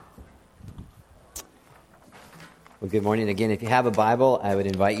Well, good morning again. If you have a Bible, I would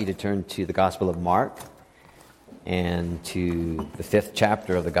invite you to turn to the Gospel of Mark and to the 5th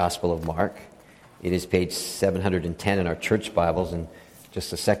chapter of the Gospel of Mark. It is page 710 in our church Bibles. In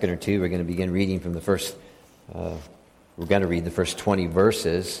just a second or two, we're going to begin reading from the first, we're going to read the first 20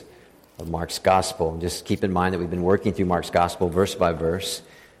 verses of Mark's Gospel. And just keep in mind that we've been working through Mark's Gospel verse by verse.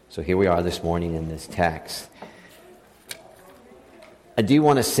 So here we are this morning in this text. I do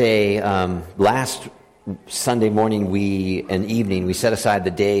want to say, last Sunday morning and evening, we set aside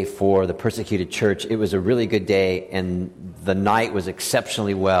the day for the persecuted church. It was a really good day, and the night was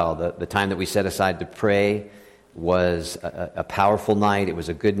exceptionally well. The time that we set aside to pray was a powerful night. It was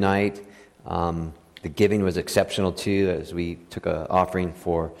a good night. The giving was exceptional too, as we took an offering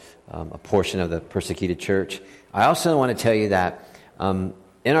for a portion of the persecuted church. I also want to tell you that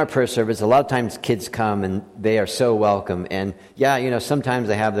in our prayer service, a lot of times kids come and they are so welcome. And yeah, sometimes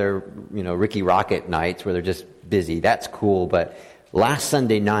they have their, Ricky Rocket nights where they're just busy. That's cool. But last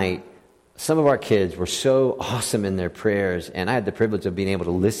Sunday night, some of our kids were so awesome in their prayers. And I had the privilege of being able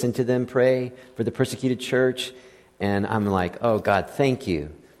to listen to them pray for the persecuted church. And I'm like, oh God, thank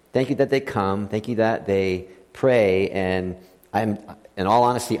you. Thank you that they come. Thank you that they pray. And in all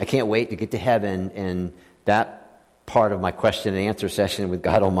honesty, I can't wait to get to heaven. And that part of my question and answer session with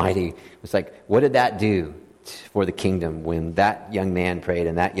God Almighty was like, what did that do for the kingdom when that young man prayed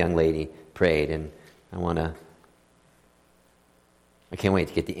and that young lady prayed? And I can't wait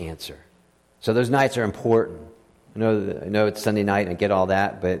to get the answer. So those nights are important. I know it's Sunday night and I get all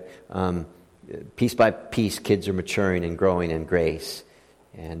that, but piece by piece, kids are maturing and growing in grace.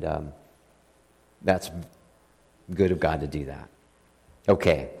 And that's good of God to do that.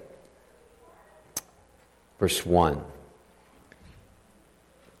 Okay. Verse 1.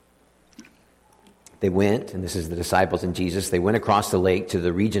 They went, and this is the disciples and Jesus, they went across the lake to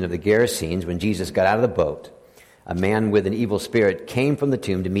the region of the Gerasenes. When Jesus got out of the boat, a man with an evil spirit came from the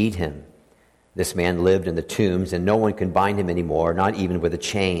tomb to meet him. This man lived in the tombs, and no one could bind him anymore, not even with a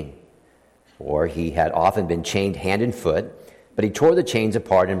chain. For he had often been chained hand and foot, but he tore the chains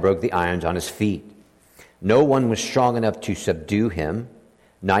apart and broke the irons on his feet. No one was strong enough to subdue him.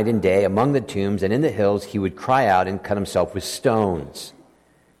 Night and day, among the tombs and in the hills, he would cry out and cut himself with stones.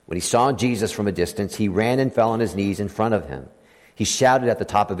 When he saw Jesus from a distance, he ran and fell on his knees in front of him. He shouted at the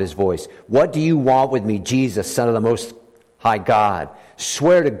top of his voice, "What do you want with me, Jesus, Son of the Most High God?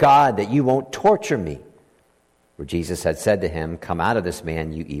 Swear to God that you won't torture me." For Jesus had said to him, "Come out of this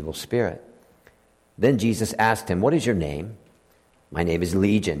man, you evil spirit." Then Jesus asked him, "What is your name?" "My name is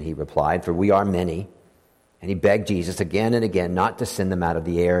Legion," he replied, "for we are many." And he begged Jesus again and again not to send them out of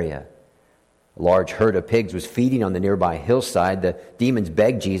the area. A large herd of pigs was feeding on the nearby hillside. The demons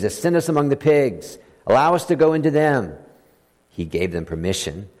begged Jesus, "Send us among the pigs. Allow us to go into them." He gave them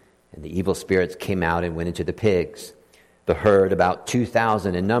permission, and the evil spirits came out and went into the pigs. The herd, about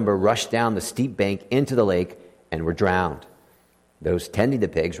 2,000 in number, rushed down the steep bank into the lake and were drowned. Those tending the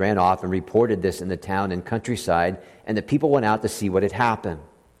pigs ran off and reported this in the town and countryside, and the people went out to see what had happened.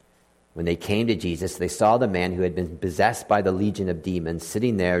 When they came to Jesus, they saw the man who had been possessed by the legion of demons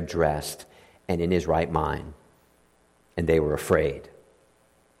sitting there dressed and in his right mind, and they were afraid.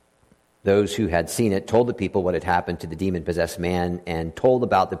 Those who had seen it told the people what had happened to the demon-possessed man and told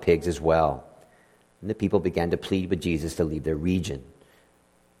about the pigs as well. And the people began to plead with Jesus to leave their region.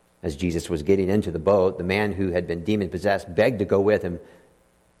 As Jesus was getting into the boat, the man who had been demon-possessed begged to go with him.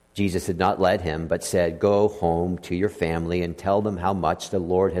 Jesus did not let him, but said, "Go home to your family and tell them how much the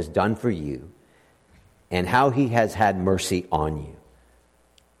Lord has done for you and how he has had mercy on you."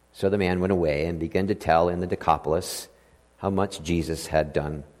 So the man went away and began to tell in the Decapolis how much Jesus had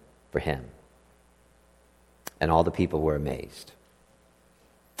done for him. And all the people were amazed.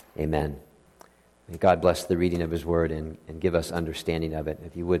 Amen. May God bless the reading of his word and give us understanding of it.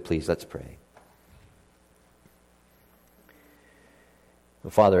 If you would, please, let's pray. Well,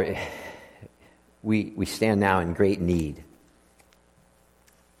 Father, we stand now in great need.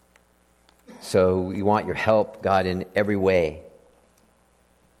 So we want your help, God, in every way.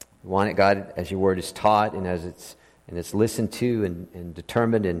 We want it, God, as your word is taught and as it's listened to and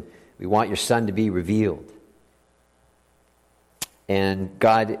determined, and we want your Son to be revealed. And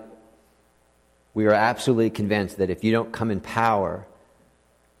God, we are absolutely convinced that if you don't come in power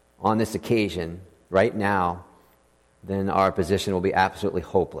on this occasion, right now, then our position will be absolutely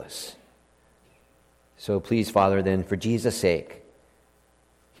hopeless. So please, Father, then, for Jesus' sake,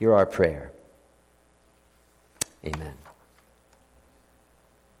 hear our prayer. Amen.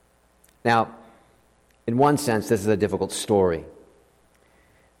 Now, in one sense, this is a difficult story.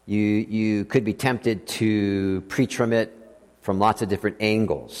 You could be tempted to preach from it from lots of different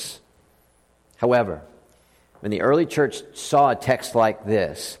angles. However, when the early church saw a text like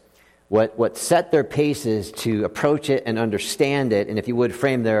this, what set their paces to approach it and understand it, and if you would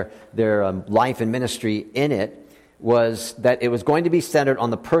frame their life and ministry in it, was that it was going to be centered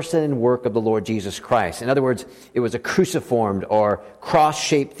on the person and work of the Lord Jesus Christ. In other words, it was a cruciformed or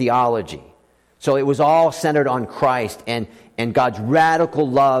cross-shaped theology. So it was all centered on Christ and God's radical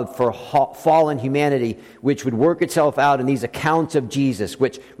love for fallen humanity, which would work itself out in these accounts of Jesus,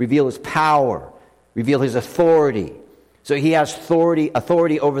 which reveal his power, reveal his authority. So he has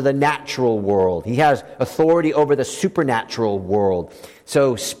authority over the natural world. He has authority over the supernatural world.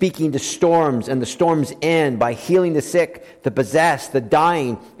 So speaking to storms, and the storms end by healing the sick, the possessed, the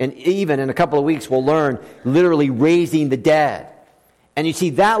dying, and even in a couple of weeks we'll learn, literally raising the dead. And you see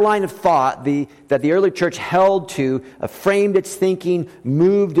that line of thought that the early church held to, framed its thinking,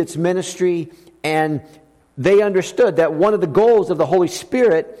 moved its ministry, and they understood that one of the goals of the Holy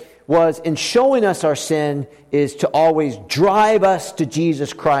Spirit was, in showing us our sin, is to always drive us to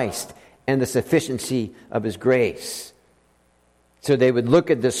Jesus Christ and the sufficiency of his grace. So they would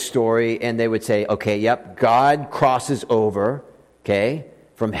look at this story and they would say, okay, yep, God crosses over, okay,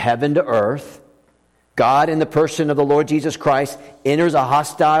 from heaven to earth. God, in the person of the Lord Jesus Christ, enters a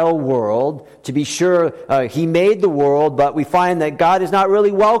hostile world. To be sure, he made the world, but we find that God is not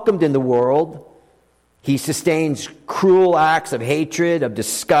really welcomed in the world. He sustains cruel acts of hatred, of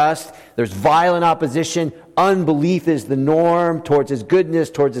disgust. There's violent opposition. Unbelief is the norm towards his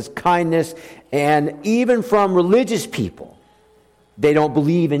goodness, towards his kindness. And even from religious people, they don't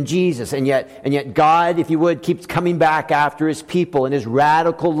believe in Jesus. And yet God, if you would, keeps coming back after his people in his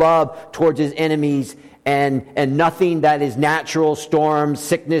radical love towards his enemies. And nothing that is natural, storms,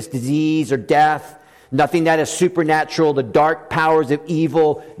 sickness, disease, or death, nothing that is supernatural, the dark powers of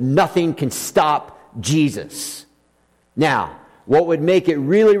evil, nothing can stop Jesus. Now, what would make it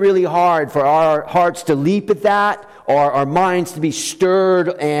really, really hard for our hearts to leap at that, or our minds to be stirred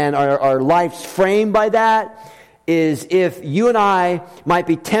and our lives framed by that, is if you and I might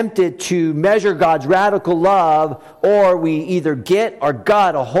be tempted to measure God's radical love, or we either get or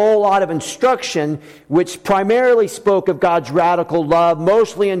got a whole lot of instruction which primarily spoke of God's radical love,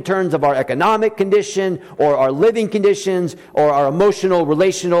 mostly in terms of our economic condition or our living conditions or our emotional,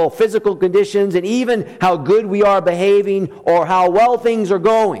 relational, physical conditions, and even how good we are behaving or how well things are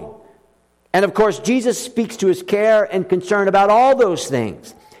going. And of course, Jesus speaks to his care and concern about all those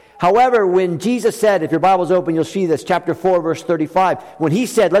things. However, when Jesus said, if your Bible's open, you'll see this, chapter 4, verse 35, when he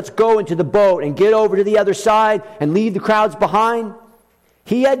said, let's go into the boat and get over to the other side and leave the crowds behind,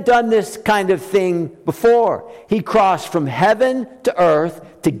 he had done this kind of thing before. He crossed from heaven to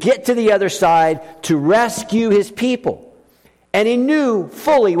earth to get to the other side to rescue his people. And he knew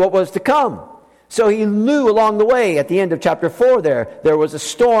fully what was to come. So he knew along the way, at the end of chapter 4 there was a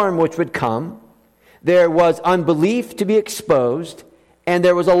storm which would come. There was unbelief to be exposed. And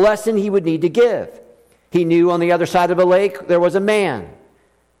there was a lesson he would need to give. He knew on the other side of the lake there was a man.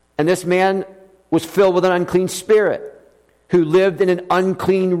 And this man was filled with an unclean spirit who lived in an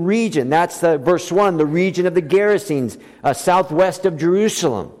unclean region. That's verse 1, the region of the Gerasenes, southwest of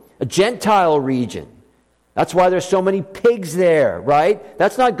Jerusalem, a Gentile region. That's why there's so many pigs there, right?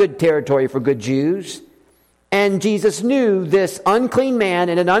 That's not good territory for good Jews. And Jesus knew this unclean man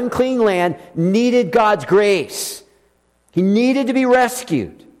in an unclean land needed God's grace. He needed to be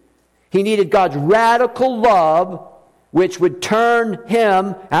rescued. He needed God's radical love, which would turn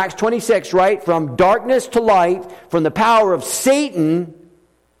him, Acts 26, right, from darkness to light, from the power of Satan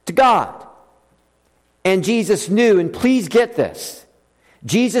to God. And Jesus knew, and please get this,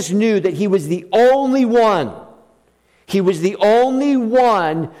 Jesus knew that he was the only one. He was the only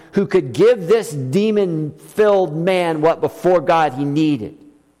one who could give this demon-filled man what before God he needed.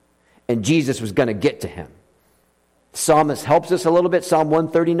 And Jesus was going to get to him. The psalmist helps us a little bit. Psalm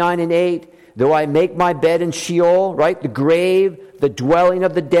 139 and 8. Though I make my bed in Sheol, right? The grave, the dwelling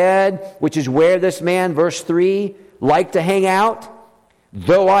of the dead, which is where this man, verse 3, liked to hang out.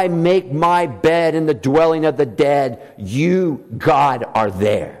 Though I make my bed in the dwelling of the dead, you, God, are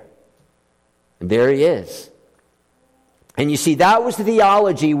there. And there he is. And you see, that was the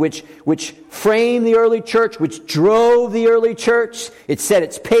theology which framed the early church, which drove the early church. It set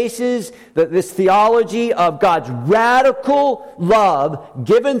its paces, this theology of God's radical love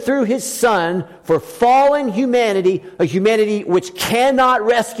given through his Son for fallen humanity, a humanity which cannot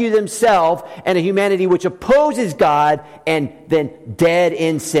rescue themselves, and a humanity which opposes God and then dead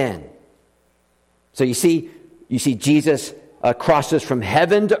in sin. So you see Jesus crosses from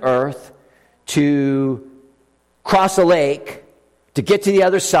heaven to earth to cross a lake, to get to the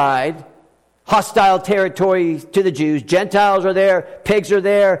other side, hostile territory to the Jews. Gentiles are there, pigs are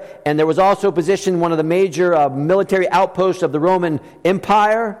there, and there was also positioned one of the major military outposts of the Roman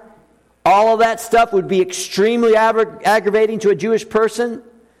Empire. All of that stuff would be extremely aggravating to a Jewish person,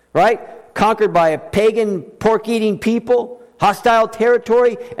 right? Conquered by a pagan, pork-eating people, hostile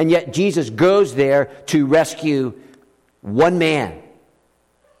territory, and yet Jesus goes there to rescue one man.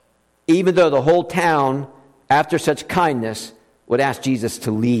 Even though the whole town, after such kindness, would ask Jesus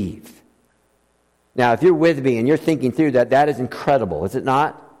to leave. Now, if you're with me and you're thinking through that, that is incredible, is it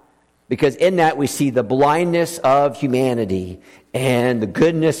not? Because in that we see the blindness of humanity and the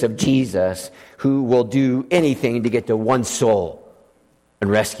goodness of Jesus, who will do anything to get to one soul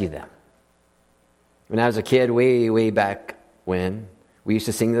and rescue them. When I was a kid, way back when, we used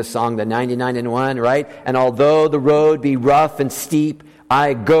to sing this song, the 99 and 1, right? And although the road be rough and steep,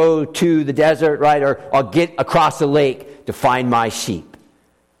 I go to the desert, right? Or I'll get across the lake to find my sheep.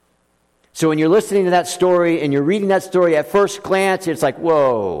 So when you're listening to that story and you're reading that story at first glance, it's like,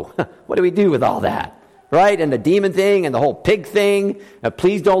 whoa, what do we do with all that? Right? And the demon thing and the whole pig thing.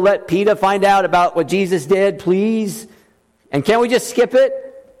 Please don't let PETA find out about what Jesus did, please. And can't we just skip it?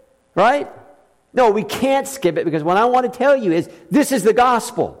 Right? No, we can't skip it, because what I want to tell you is this is the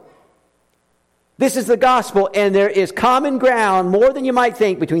gospel. This is the gospel, and there is common ground, more than you might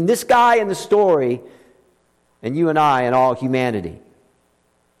think, between this guy and the story and you and I and all humanity.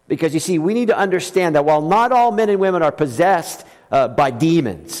 Because you see, we need to understand that while not all men and women are possessed by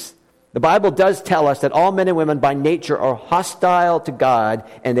demons, the Bible does tell us that all men and women by nature are hostile to God,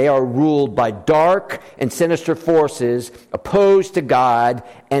 and they are ruled by dark and sinister forces opposed to God,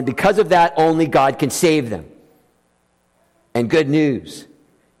 and because of that, only God can save them. And good news,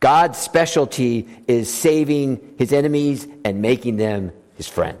 God's specialty is saving his enemies and making them his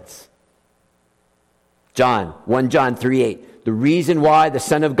friends. 1 John 3:8. The reason why the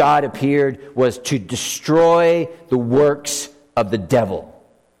Son of God appeared was to destroy the works of the devil.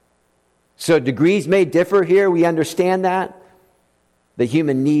 So degrees may differ here. We understand that. The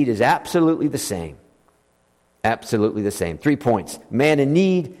human need is absolutely the same. Absolutely the same. 3 points. Man in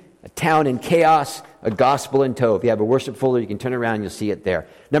need, a town in chaos, a gospel in tow. If you have a worship folder, you can turn around and you'll see it there.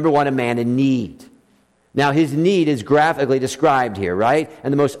 Number 1, a man in need. Now, his need is graphically described here, right?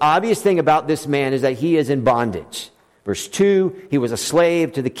 And the most obvious thing about this man is that he is in bondage. Verse 2, he was a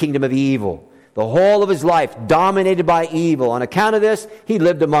slave to the kingdom of evil. The whole of his life dominated by evil. On account of this, he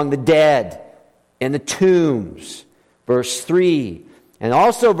lived among the dead in the tombs. Verse 3. And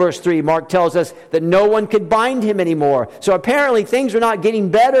also verse 3, Mark tells us that no one could bind him anymore. So apparently things were not getting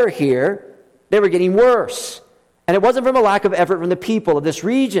better here. They were getting worse. And it wasn't from a lack of effort from the people of this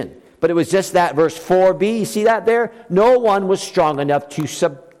region, but it was just that verse 4b, you see that there? No one was strong enough to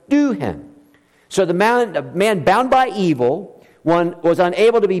subdue him. So the man bound by evil, one was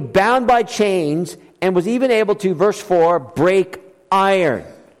unable to be bound by chains, and was even able to, verse 4, break iron.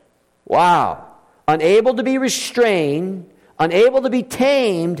 Wow. Unable to be restrained, unable to be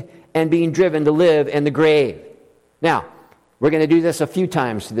tamed, and being driven to live in the grave. Now, we're going to do this a few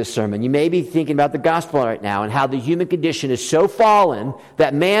times to this sermon. You may be thinking about the gospel right now and how the human condition is so fallen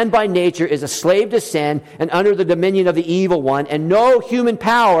that man by nature is a slave to sin and under the dominion of the evil one, and no human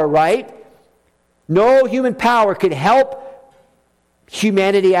power, right? No human power could help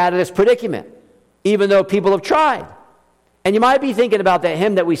humanity out of this predicament, even though people have tried. And you might be thinking about that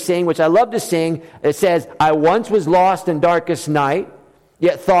hymn that we sing, which I love to sing. It says, I once was lost in darkest night,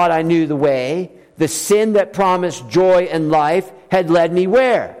 yet thought I knew the way. The sin that promised joy and life had led me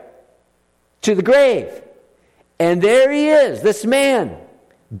where? To the grave. And there he is, this man,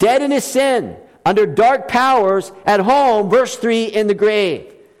 dead in his sin, under dark powers, at home, verse 3, in the grave.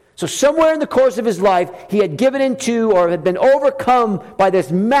 So somewhere in the course of his life, he had given into or had been overcome by this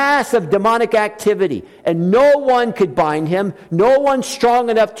massive demonic activity. And no one could bind him, no one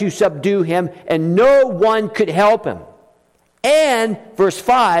strong enough to subdue him, and no one could help him. And, verse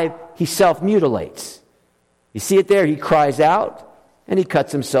 5, he self-mutilates. You see it there? He cries out, and he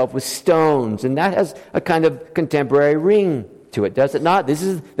cuts himself with stones. And that has a kind of contemporary ring to it, does it not? This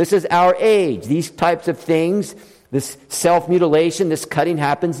is our age. These types of things, this self-mutilation, this cutting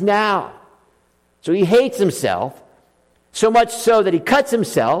happens now. So he hates himself, so much so that he cuts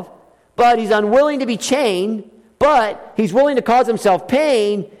himself, but he's unwilling to be chained, but he's willing to cause himself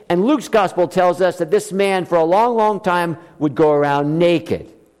pain, and Luke's gospel tells us that this man for a long, long time would go around naked.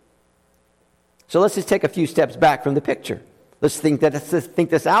 So let's just take a few steps back from the picture. Let's think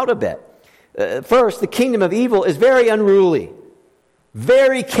this out a bit. First, the kingdom of evil is very unruly,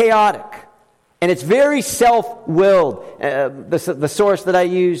 very chaotic. And it's very self-willed. The source that I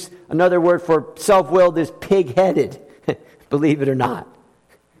use, another word for self-willed, is pig-headed, believe it or not.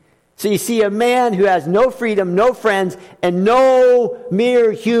 So you see a man who has no freedom, no friends, and no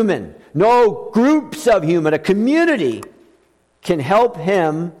mere human, no groups of human, a community can help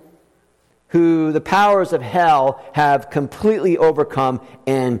him who the powers of hell have completely overcome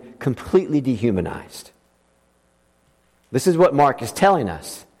and completely dehumanized. This is what Mark is telling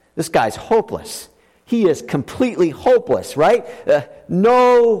us. This guy's hopeless. He is completely hopeless, right?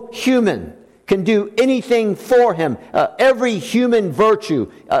 No human can do anything for him. Every human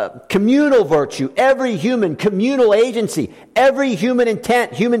virtue, communal virtue, every human communal agency, every human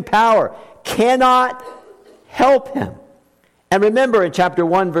intent, human power cannot help him. And remember, in chapter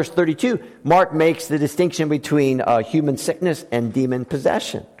 1, verse 32, Mark makes the distinction between human sickness and demon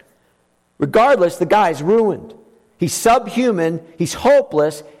possession. Regardless, the guy's ruined. He's subhuman. He's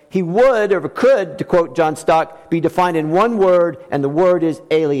hopeless. He would, or could, to quote John Stock, be defined in one word, and the word is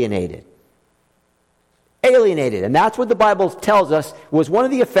alienated. Alienated. And that's what the Bible tells us was one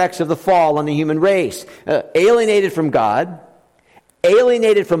of the effects of the fall on the human race. Alienated from God,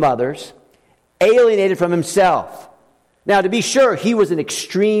 alienated from others, alienated from himself. Now, to be sure, he was an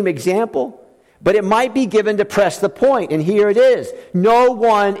extreme example, but it might be given to press the point, and here it is. No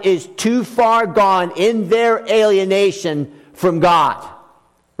one is too far gone in their alienation from God,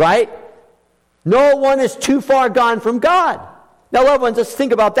 right? No one is too far gone from God. Now, loved ones, let's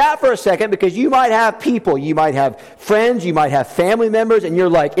think about that for a second, because you might have people, you might have friends, you might have family members, and you're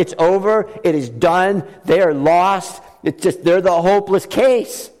like, it's over, it is done, they are lost, they're the hopeless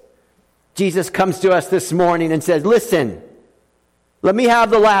case. Jesus comes to us this morning and says, listen, let me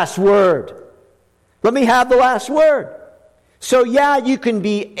have the last word. Let me have the last word. So yeah, you can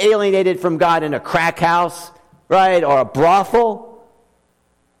be alienated from God in a crack house, right, or a brothel.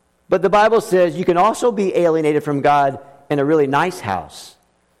 But the Bible says you can also be alienated from God in a really nice house,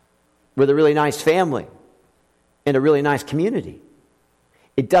 with a really nice family, in a really nice community.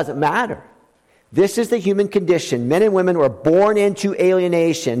 It doesn't matter. This is the human condition. Men and women were born into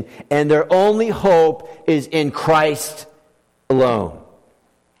alienation, and their only hope is in Christ alone.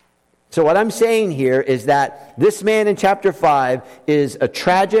 So what I'm saying here is that this man in chapter 5 is a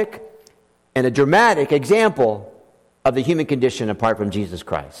tragic and a dramatic example of the human condition apart from Jesus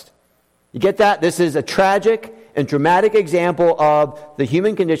Christ. You get that? This is a tragic and dramatic example of the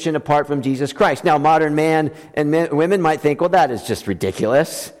human condition apart from Jesus Christ. Now, modern man and women might think, well, that is just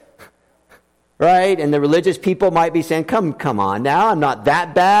ridiculous. Right? And the religious people might be saying, come on now, I'm not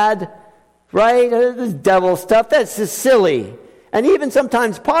that bad. Right? This devil stuff, that's just silly. And even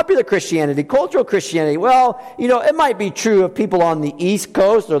sometimes popular Christianity, cultural Christianity, well, it might be true of people on the East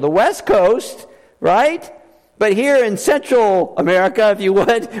Coast or the West Coast, right? But here in Central America, if you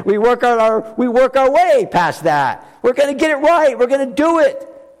would, we work our way past that. We're going to get it right. We're going to do it.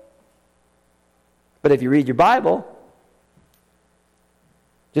 But if you read your Bible,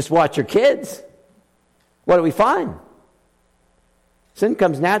 just watch your kids. What do we find? Sin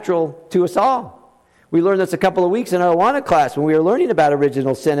comes natural to us all. We learned this a couple of weeks in our Awana class when we were learning about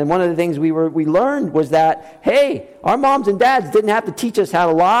original sin. And one of the things we learned was that, hey, our moms and dads didn't have to teach us how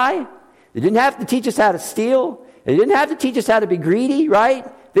to lie. They didn't have to teach us how to steal. They didn't have to teach us how to be greedy, right?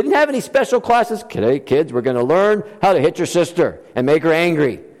 They didn't have any special classes. Hey, kids, we're going to learn how to hit your sister and make her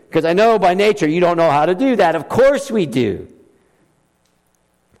angry. Because I know by nature you don't know how to do that. Of course we do.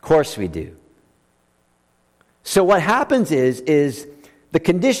 Of course we do. So what happens is the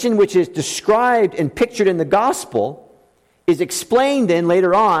condition which is described and pictured in the gospel is explained then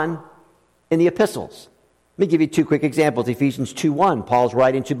later on in the epistles. Let me give you two quick examples. Ephesians 2:1, Paul's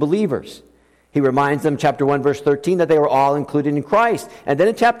writing to believers. He reminds them, chapter 1, verse 13, that they were all included in Christ. And then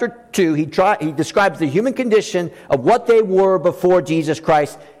in chapter 2, he describes the human condition of what they were before Jesus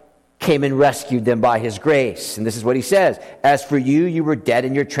Christ came and rescued them by his grace. And this is what he says. As for you, you were dead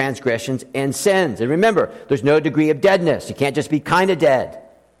in your transgressions and sins. And remember, there's no degree of deadness. You can't just be kind of dead.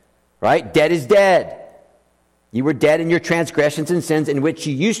 Right? Dead is dead. You were dead in your transgressions and sins in which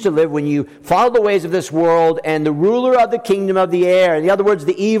you used to live when you followed the ways of this world and the ruler of the kingdom of the air. In other words,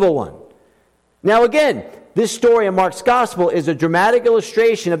 the evil one. Now again, this story in Mark's gospel is a dramatic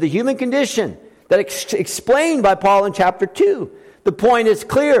illustration of the human condition that explained by Paul in chapter 2. The point is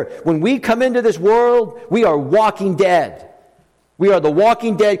clear. When we come into this world, we are walking dead. We are the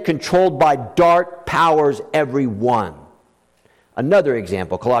walking dead controlled by dark powers, every one. Another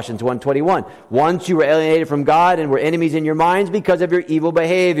example, Colossians 1:21. Once you were alienated from God and were enemies in your minds because of your evil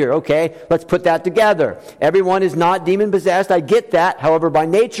behavior. Okay, let's put that together. Everyone is not demon-possessed. I get that. However, by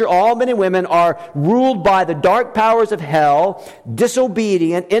nature, all men and women are ruled by the dark powers of hell,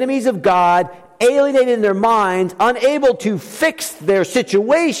 disobedient, enemies of God, alienated in their minds, unable to fix their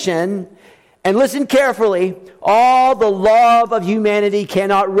situation, And listen carefully, all the love of humanity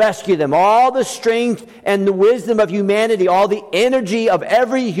cannot rescue them. All the strength and the wisdom of humanity, all the energy of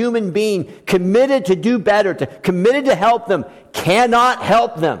every human being committed to do better, committed to help them, cannot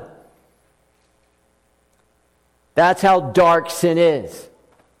help them. That's how dark sin is.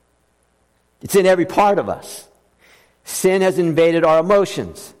 It's in every part of us. Sin has invaded our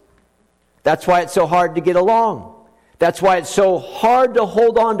emotions. That's why it's so hard to get along. That's why it's so hard to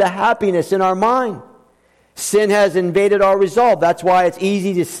hold on to happiness in our mind. Sin has invaded our resolve. That's why it's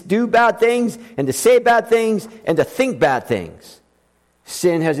easy to do bad things and to say bad things and to think bad things.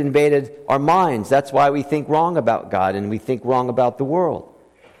 Sin has invaded our minds. That's why we think wrong about God and we think wrong about the world.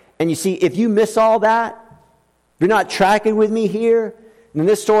 And you see, if you miss all that, if you're not tracking with me here, then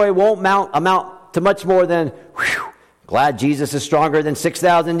this story won't amount to much more than, whew, glad Jesus is stronger than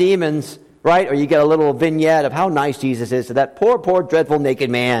 6,000 demons. Right? Or you get a little vignette of how nice Jesus is to that poor, poor, dreadful,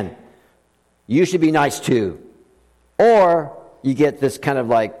 naked man. You should be nice too. Or you get this kind of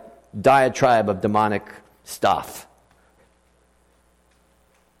like diatribe of demonic stuff.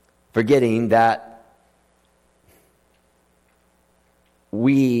 Forgetting that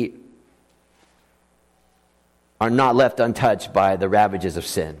we are not left untouched by the ravages of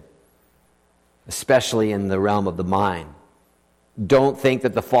sin, especially in the realm of the mind. Don't think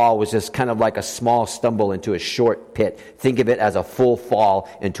that the fall was just kind of like a small stumble into a short pit. Think of it as a full fall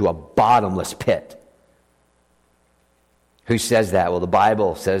into a bottomless pit. Who says that? Well, the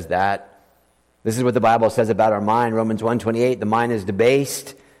Bible says that. This is what the Bible says about our mind. Romans 1:28, the mind is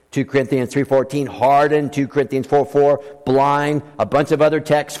debased. 2 Corinthians 3:14, hardened. 2 Corinthians 4:4, blind. A bunch of other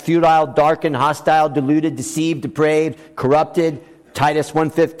texts, futile, darkened, hostile, deluded, deceived, depraved, corrupted. Titus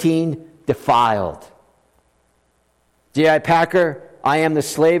 1:15, defiled. J.I. Packer, I am the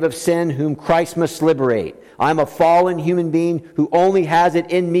slave of sin whom Christ must liberate. I am a fallen human being who only has it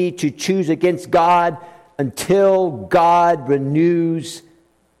in me to choose against God until God renews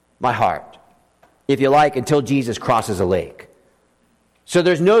my heart. If you like, until Jesus crosses a lake. So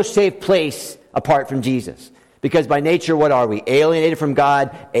there's no safe place apart from Jesus. Because by nature, what are we? Alienated from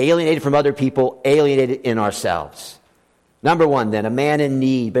God, alienated from other people, alienated in ourselves. Number one, then, a man in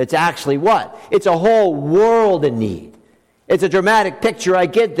need. But it's actually what? It's a whole world in need. It's a dramatic picture, I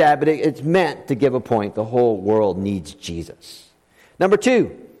get that, but it's meant to give a point. The whole world needs Jesus. Number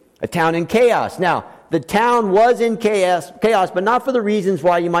two, a town in chaos. Now, the town was in chaos, but not for the reasons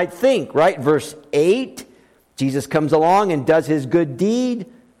why you might think, right? Verse 8, Jesus comes along and does his good deed.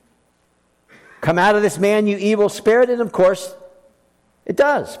 Come out of this man, you evil spirit. And of course, it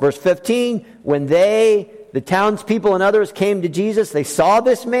does. Verse 15, when the townspeople and others came to Jesus, they saw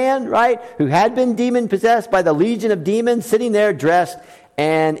this man, right, who had been demon-possessed by the legion of demons, sitting there dressed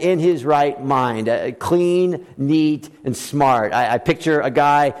and in his right mind, clean, neat, and smart. I picture a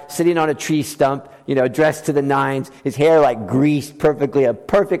guy sitting on a tree stump, dressed to the nines, his hair like greased perfectly, a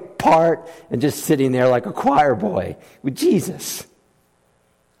perfect part, and just sitting there like a choir boy with Jesus.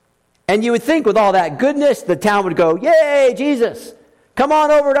 And you would think with all that goodness, the town would go, yay, Jesus! Come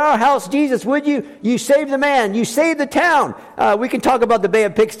on over to our house, Jesus, would you? You saved the man. You saved the town. We can talk about the Bay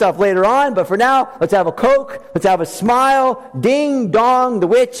of Pigs stuff later on, but for now, let's have a Coke. Let's have a smile. Ding, dong, the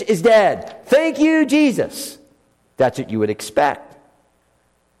witch is dead. Thank you, Jesus. That's what you would expect.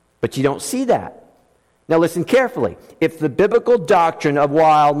 But you don't see that. Now listen carefully. If the biblical doctrine of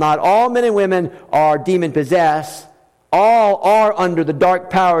while not all men and women are demon-possessed, all are under the dark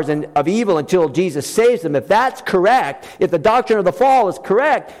powers of evil until Jesus saves them. If that's correct, if the doctrine of the fall is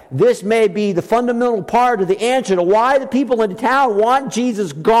correct, this may be the fundamental part of the answer to why the people in the town want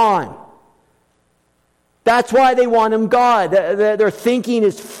Jesus gone. That's why they want him gone. Their thinking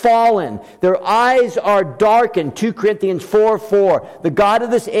is fallen. Their eyes are darkened. 2 Corinthians 4:4. The God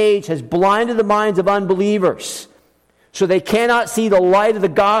of this age has blinded the minds of unbelievers, so they cannot see the light of the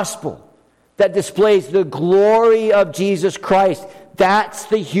gospel that displays the glory of Jesus Christ. That's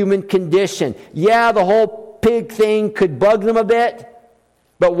the human condition. Yeah, the whole pig thing could bug them a bit,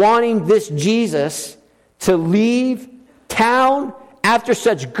 but wanting this Jesus to leave town after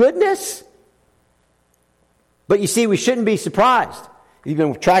such goodness? But you see, we shouldn't be surprised. You've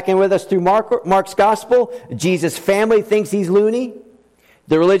been tracking with us through Mark's gospel. Jesus' family thinks he's loony.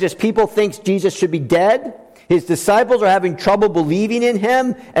 The religious people think Jesus should be dead. His disciples are having trouble believing in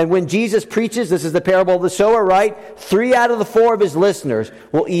him. And when Jesus preaches, this is the parable of the sower, right? 3 out of the 4 of his listeners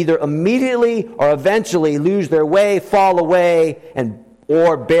will either immediately or eventually lose their way, fall away,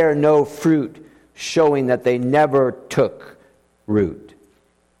 or bear no fruit, showing that they never took root.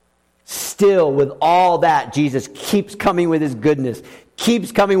 Still, with all that, Jesus keeps coming with his goodness,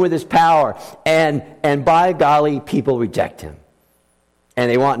 keeps coming with his power, and by golly, people reject him. And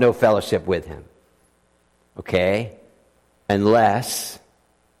they want no fellowship with him. Okay? Unless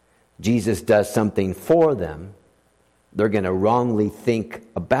Jesus does something for them, they're going to wrongly think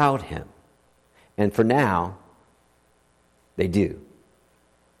about him. And for now, they do.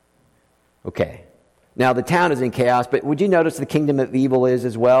 Okay. Now, the town is in chaos, but would you notice the kingdom of evil is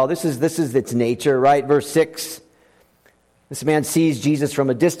as well? This is its nature, right? Verse 6. This man sees Jesus from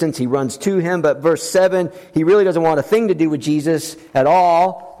a distance. He runs to him. But verse 7, he really doesn't want a thing to do with Jesus at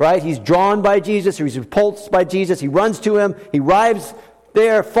all, right? He's drawn by Jesus. He's repulsed by Jesus. He runs to him. He arrives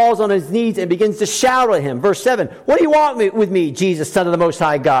there, falls on his knees, and begins to shout at him. Verse 7, what do you want with me, Jesus, Son of the Most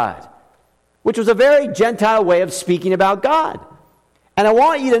High God? Which was a very Gentile way of speaking about God. And I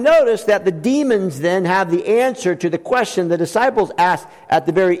want you to notice that the demons then have the answer to the question the disciples asked at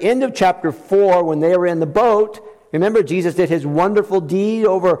the very end of chapter 4 when they were in the boat. Remember, Jesus did his wonderful deed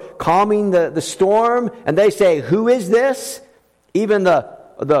over calming the storm. And they say, who is this? Even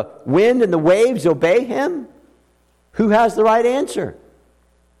the wind and the waves obey him? Who has the right answer?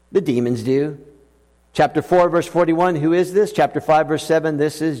 The demons do. Chapter 4, verse 41, who is this? Chapter 5, verse 7,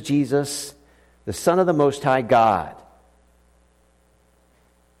 this is Jesus, the Son of the Most High God.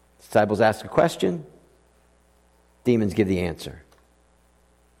 Disciples ask a question. Demons give the answer.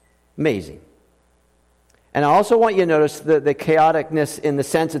 Amazing. And I also want you to notice the chaoticness in the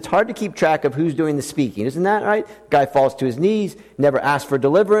sense it's hard to keep track of who's doing the speaking. Isn't that right? Guy falls to his knees, never asks for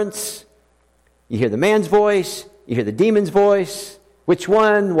deliverance. You hear the man's voice. You hear the demon's voice. Which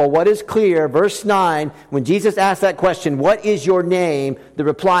one? Well, what is clear? Verse 9, when Jesus asked that question, what is your name? The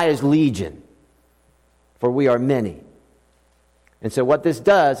reply is Legion, for we are many. And so what this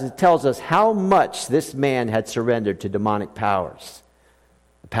does is it tells us how much this man had surrendered to demonic powers.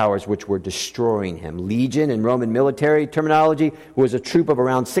 The powers which were destroying him. Legion, in Roman military terminology, was a troop of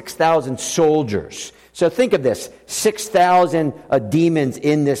around 6,000 soldiers. So think of this, 6,000 demons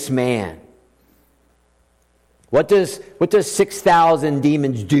in this man. What does 6,000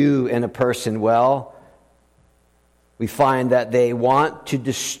 demons do in a person? Well, we find that they want to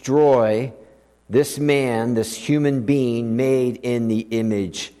destroy this man, this human being made in the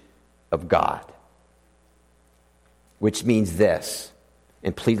image of God. Which means this,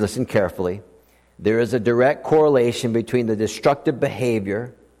 and please listen carefully, there is a direct correlation between the destructive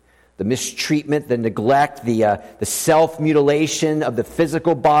behavior, the mistreatment, the neglect, the self-mutilation of the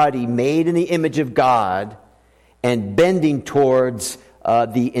physical body made in the image of God, and bending towards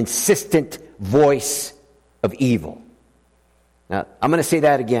the insistent voice of evil. Now, I'm going to say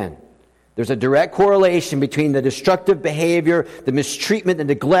that again. There's a direct correlation between the destructive behavior, the mistreatment, the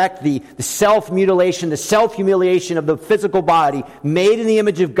neglect, the self-mutilation, the self-humiliation of the physical body made in the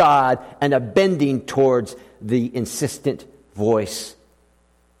image of God, and a bending towards the insistent voice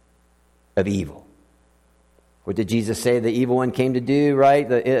of evil. What did Jesus say the evil one came to do,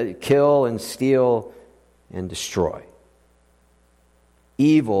 right? Kill and steal and destroy.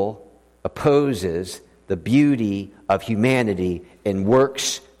 Evil opposes the beauty of humanity and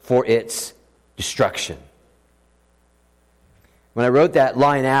works for its destruction. When I wrote that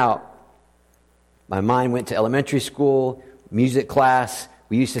line out, my mind went to elementary school, music class.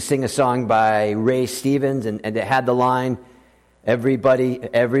 We used to sing a song by Ray Stevens, and it had the line,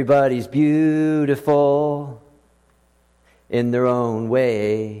 everybody's beautiful in their own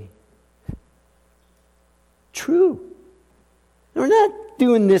way. True. We're not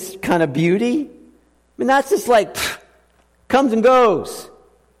doing this kind of beauty. I mean, that's just like, comes and goes.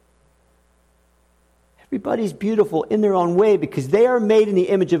 Everybody's beautiful in their own way because they are made in the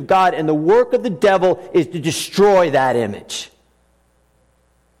image of God, and the work of the devil is to destroy that image.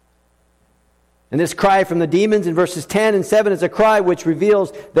 And this cry from the demons in verses 10 and 7 is a cry which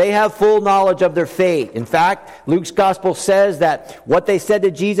reveals they have full knowledge of their fate. In fact, Luke's gospel says that what they said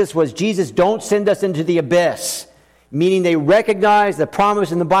to Jesus was, Jesus, don't send us into the abyss. Meaning they recognize the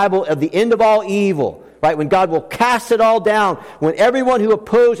promise in the Bible of the end of all evil. Right? When God will cast it all down. When everyone who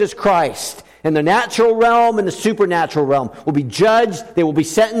opposes Christ in the natural realm and the supernatural realm will be judged, they will be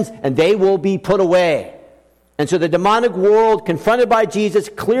sentenced, and they will be put away. And so the demonic world, confronted by Jesus,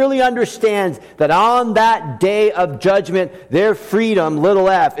 clearly understands that on that day of judgment, their freedom, little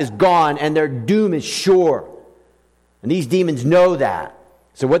f, is gone and their doom is sure. And these demons know that.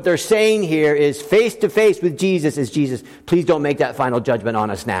 So what they're saying here is face to face with Jesus is, Jesus, please don't make that final judgment on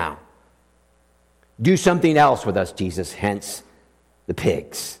us now. Do something else with us, Jesus, hence the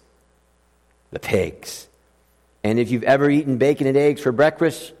pigs. The pigs. And if you've ever eaten bacon and eggs for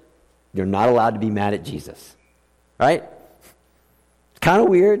breakfast, you're not allowed to be mad at Jesus. Right? It's kind of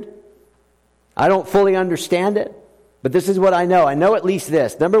weird. I don't fully understand it, but this is what I know. I know at least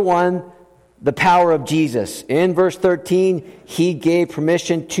this. Number one, the power of Jesus. In verse 13, he gave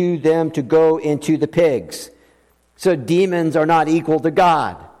permission to them to go into the pigs. So demons are not equal to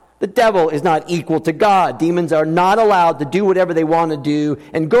God. The devil is not equal to God. Demons are not allowed to do whatever they want to do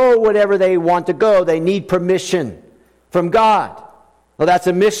and go whatever they want to go. They need permission from God. Well, that's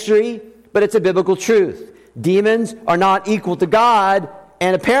a mystery, but it's a biblical truth. Demons are not equal to God,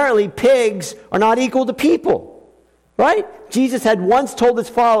 and apparently pigs are not equal to people. Right? Jesus had once told his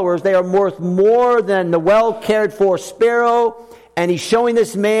followers they are worth more than the well-cared-for sparrow, and he's showing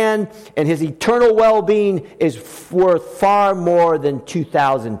this man and his eternal well-being is worth far more than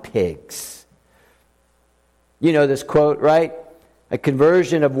 2,000 pigs. You know this quote, right? A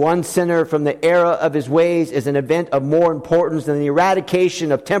conversion of one sinner from the error of his ways is an event of more importance than the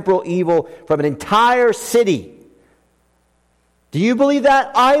eradication of temporal evil from an entire city. Do you believe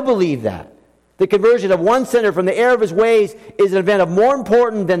that? I believe that. The conversion of one sinner from the error of his ways is an event of more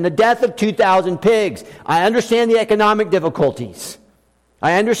importance than the death of 2,000 pigs. I understand the economic difficulties.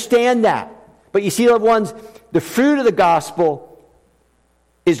 I understand that. But you see, loved ones, the fruit of the gospel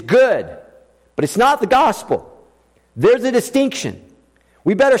is good, but it's not the gospel. There's a distinction.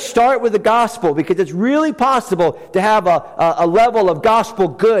 We better start with the gospel because it's really possible to have a level of gospel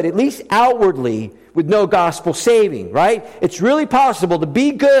good, at least outwardly, with no gospel saving, right? It's really possible to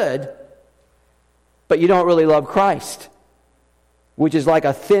be good, but you don't really love Christ, which is like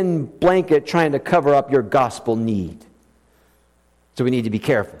a thin blanket trying to cover up your gospel need. So we need to be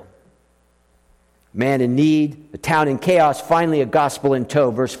careful. Man in need, a town in chaos, finally a gospel in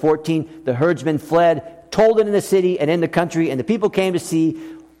tow. Verse 14, the herdsmen fled, told it in the city and in the country, and the people came to see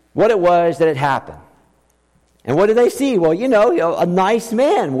what it was that had happened. And what did they see? Well, a nice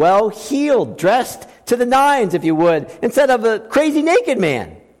man, well heeled, dressed to the nines, if you would, instead of a crazy naked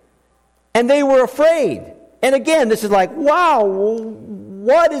man. And they were afraid. And again, this is like, wow,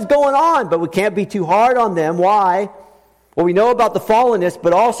 what is going on? But we can't be too hard on them. Why? Well, we know about the fallenness,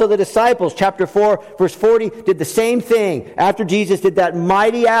 but also the disciples, chapter 4, verse 40, did the same thing. After Jesus did that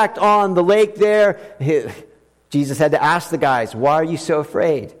mighty act on the lake there, Jesus had to ask the guys, why are you so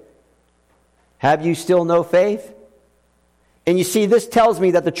afraid? Have you still no faith? And you see, this tells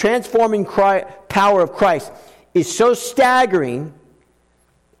me that the transforming power of Christ is so staggering.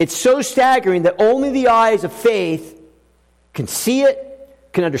 It's so staggering that only the eyes of faith can see it,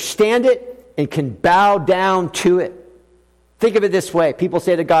 can understand it, and can bow down to it. Think of it this way. People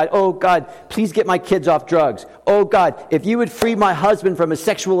say to God, oh God, please get my kids off drugs. Oh God, if you would free my husband from his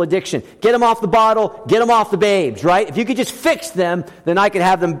sexual addiction, get him off the bottle, get him off the babes, right? If you could just fix them, then I could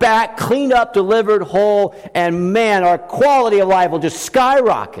have them back, cleaned up, delivered, whole, and man, our quality of life will just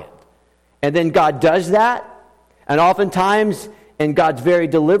skyrocket. And then God does that, and oftentimes in God's very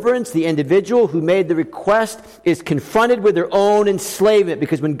deliverance, the individual who made the request is confronted with their own enslavement,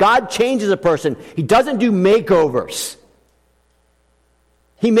 because when God changes a person, He doesn't do makeovers.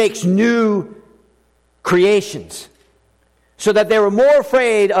 He makes new creations. So that they were more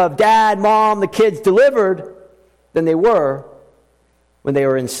afraid of dad, mom, the kids delivered than they were when they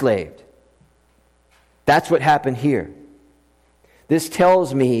were enslaved. That's what happened here. This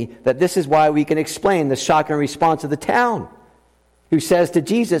tells me that this is why we can explain the shocking response of the town, who says to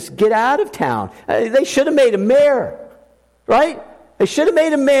Jesus, get out of town. They should have made a mayor, right? They should have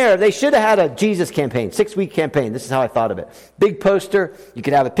made a mayor. They should have had a Jesus campaign, 6-week campaign. This is how I thought of it. Big poster. You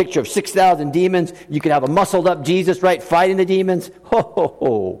could have a picture of 6,000 demons. You could have a muscled up Jesus, right, fighting the demons. Ho, ho,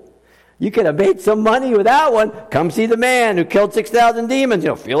 ho. You could have made some money with that one. Come see the man who killed 6,000 demons.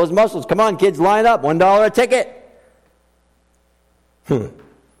 Feel his muscles. Come on, kids, line up. $1 a ticket. They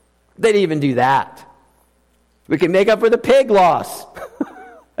didn't even do that. We can make up for the pig loss.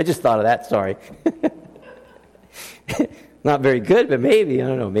 I just thought of that. Sorry. Not very good, but maybe, I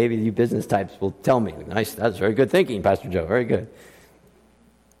don't know, maybe you business types will tell me. Nice, that's very good thinking, Pastor Joe, very good.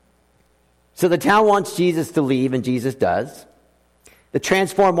 So the town wants Jesus to leave, and Jesus does. The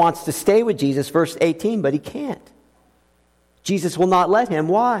transformed wants to stay with Jesus, verse 18, but he can't. Jesus will not let him.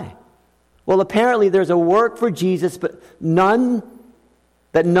 Why? Well, apparently there's a work for Jesus, but none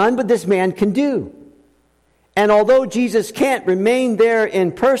but this man can do. And although Jesus can't remain there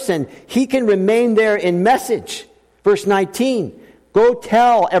in person, he can remain there in message. Verse 19, go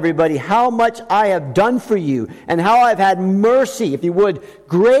tell everybody how much I have done for you and how I've had mercy, if you would,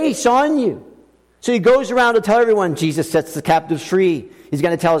 grace on you. So he goes around to tell everyone, Jesus sets the captives free. He's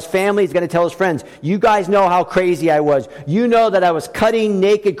going to tell his family, he's going to tell his friends, you guys know how crazy I was. You know that I was cutting,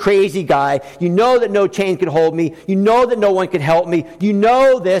 naked, crazy guy. You know that no chain could hold me. You know that no one could help me. You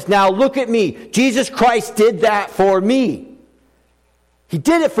know this. Now look at me. Jesus Christ did that for me. He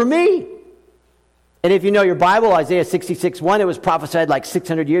did it for me. And if you know your Bible, Isaiah 66:1, it was prophesied like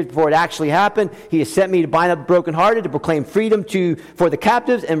 600 years before it actually happened. He has sent me to bind up the brokenhearted, to proclaim freedom for the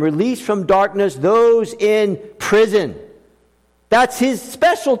captives, and release from darkness those in prison. That's his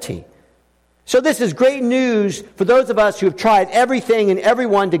specialty. So this is great news for those of us who have tried everything and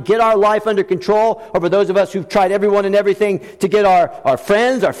everyone to get our life under control, or for those of us who've tried everyone and everything to get our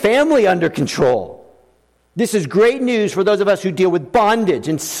friends, our family under control. This is great news for those of us who deal with bondage,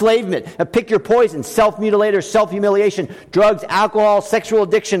 enslavement, pick your poison, self-mutilation, self-humiliation, drugs, alcohol, sexual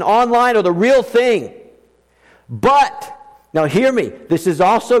addiction, online, or the real thing. But, now hear me, this is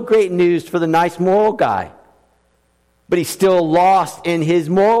also great news for the nice moral guy. But he's still lost in his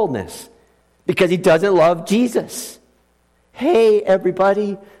moralness because he doesn't love Jesus. Hey,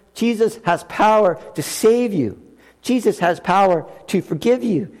 everybody, Jesus has power to save you. Jesus has power to forgive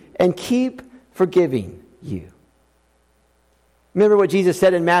you and keep forgiving you. Remember what Jesus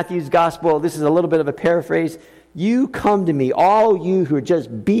said in Matthew's gospel? This is a little bit of a paraphrase. You come to me, all you who are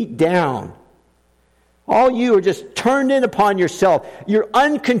just beat down. All you are just turned in upon yourself. You're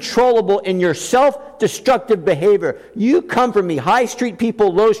uncontrollable in your self-destructive behavior. You come from me, high street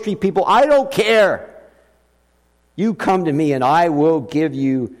people, low street people. I don't care. You come to me and I will give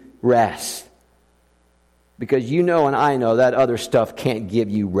you rest. Because you know and I know that other stuff can't give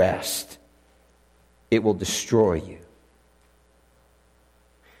you rest. It will destroy you.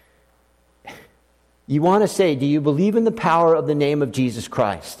 You want to say, do you believe in the power of the name of Jesus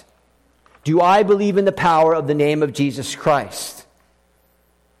Christ? Do I believe in the power of the name of Jesus Christ?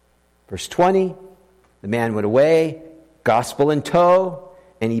 Verse 20, the man went away, gospel in tow,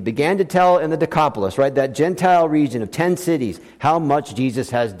 and he began to tell in the Decapolis, right, that Gentile region of 10 cities, how much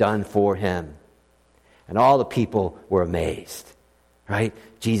Jesus has done for him. And all the people were amazed. Right?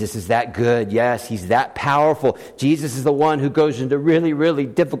 Jesus is that good. Yes, he's that powerful. Jesus is the one who goes into really, really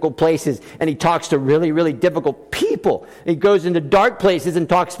difficult places and he talks to really, really difficult people. He goes into dark places and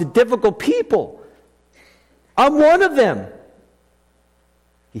talks to difficult people. I'm one of them.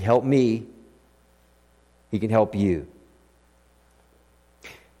 He helped me. He can help you.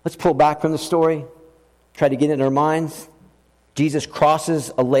 Let's pull back from the story. Try to get it in our minds. Jesus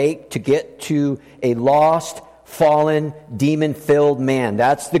crosses a lake to get to a lost, fallen, demon-filled man.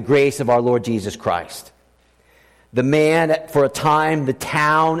 That's the grace of our Lord Jesus Christ. The man, for a time, the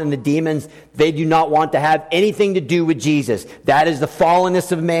town and the demons, they do not want to have anything to do with Jesus. That is the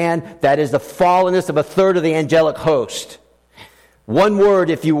fallenness of man. That is the fallenness of a third of the angelic host. One word,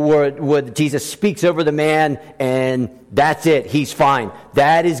 if you would, Jesus speaks over the man, and that's it. He's fine.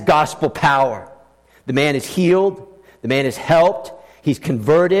 That is gospel power. The man is healed. The man is helped. He's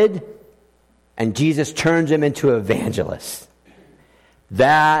converted. And Jesus turns him into an evangelist.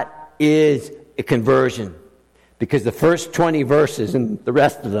 That is a conversion. Because the first 20 verses and the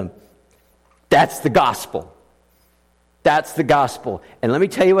rest of them, that's the gospel. That's the gospel. And let me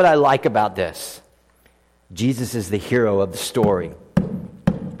tell you what I like about this. Jesus is the hero of the story.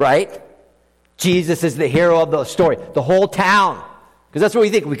 Right? Jesus is the hero of the story. The whole town. Because that's what we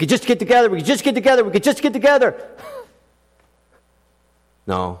think. We could just get together. We could just get together. We could just get together.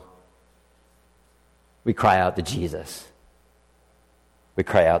 No. We cry out to Jesus. We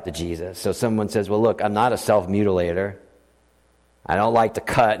cry out to Jesus. So someone says, well, look, I'm not a self-mutilator. I don't like to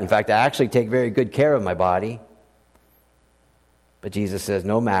cut. In fact, I actually take very good care of my body. But Jesus says,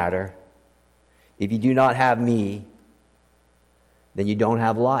 no matter. If you do not have me, then you don't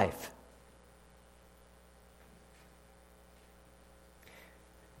have life.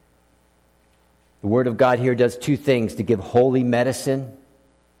 The Word of God here does two things: to give holy medicine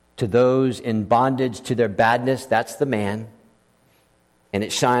to those in bondage to their badness, that's the man. And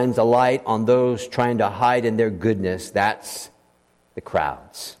it shines a light on those trying to hide in their goodness, that's the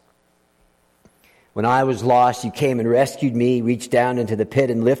crowds. When I was lost, you came and rescued me, reached down into the pit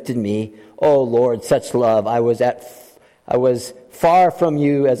and lifted me. Oh Lord, such love. I was far from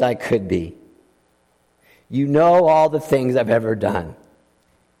you as I could be. You know all the things I've ever done.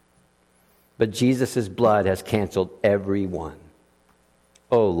 But Jesus' blood has canceled every one.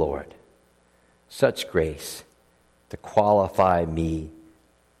 Oh Lord, such grace to qualify me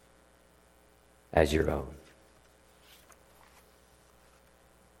as your own.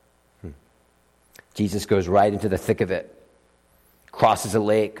 Jesus goes right into the thick of it, crosses a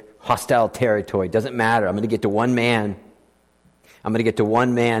lake, hostile territory. Doesn't matter. I'm going to get to one man. I'm going to get to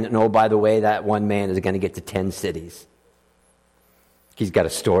one man. And oh, by the way, that one man is going to get to 10 cities. He's got a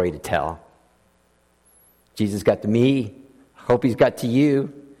story to tell. Jesus got to me. Hope he's got to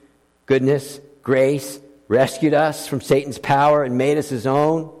you. Goodness, grace, rescued us from Satan's power and made us his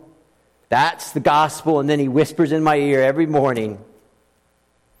own. That's the gospel. And then he whispers in my ear every morning,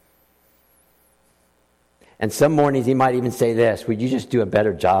 And some mornings he might even say this, would you just do a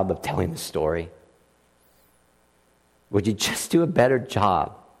better job of telling the story? Would you just do a better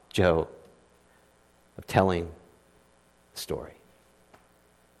job, Joe, of telling the story?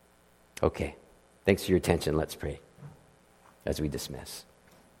 Okay. Thanks for your attention. Let's pray as we dismiss.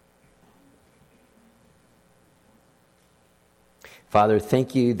 Father,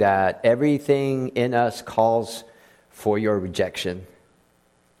 thank you that everything in us calls for your rejection,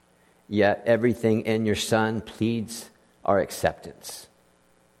 yet everything in your Son pleads our acceptance.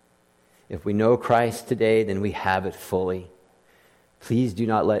 If we know Christ today, then we have it fully. Please do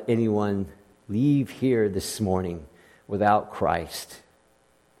not let anyone leave here this morning without Christ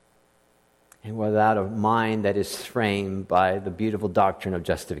and without a mind that is framed by the beautiful doctrine of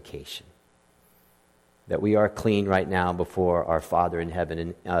justification. That we are clean right now before our Father in heaven,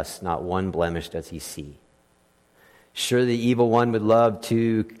 and us not one blemish does he see. Sure, the evil one would love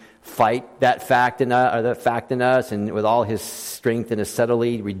to fight that fact in us, and with all his strength and his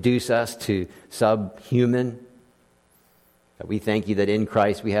subtlety, reduce us to subhuman. But we thank you that in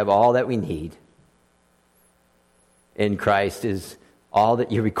Christ we have all that we need. In Christ is all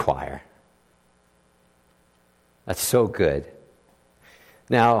that you require. That's so good.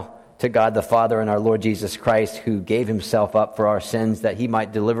 Now, to God the Father and our Lord Jesus Christ, who gave himself up for our sins that he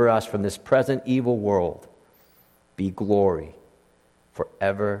might deliver us from this present evil world, be glory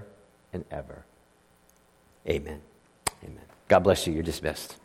forever and ever. Amen. Amen. God bless you. You're dismissed.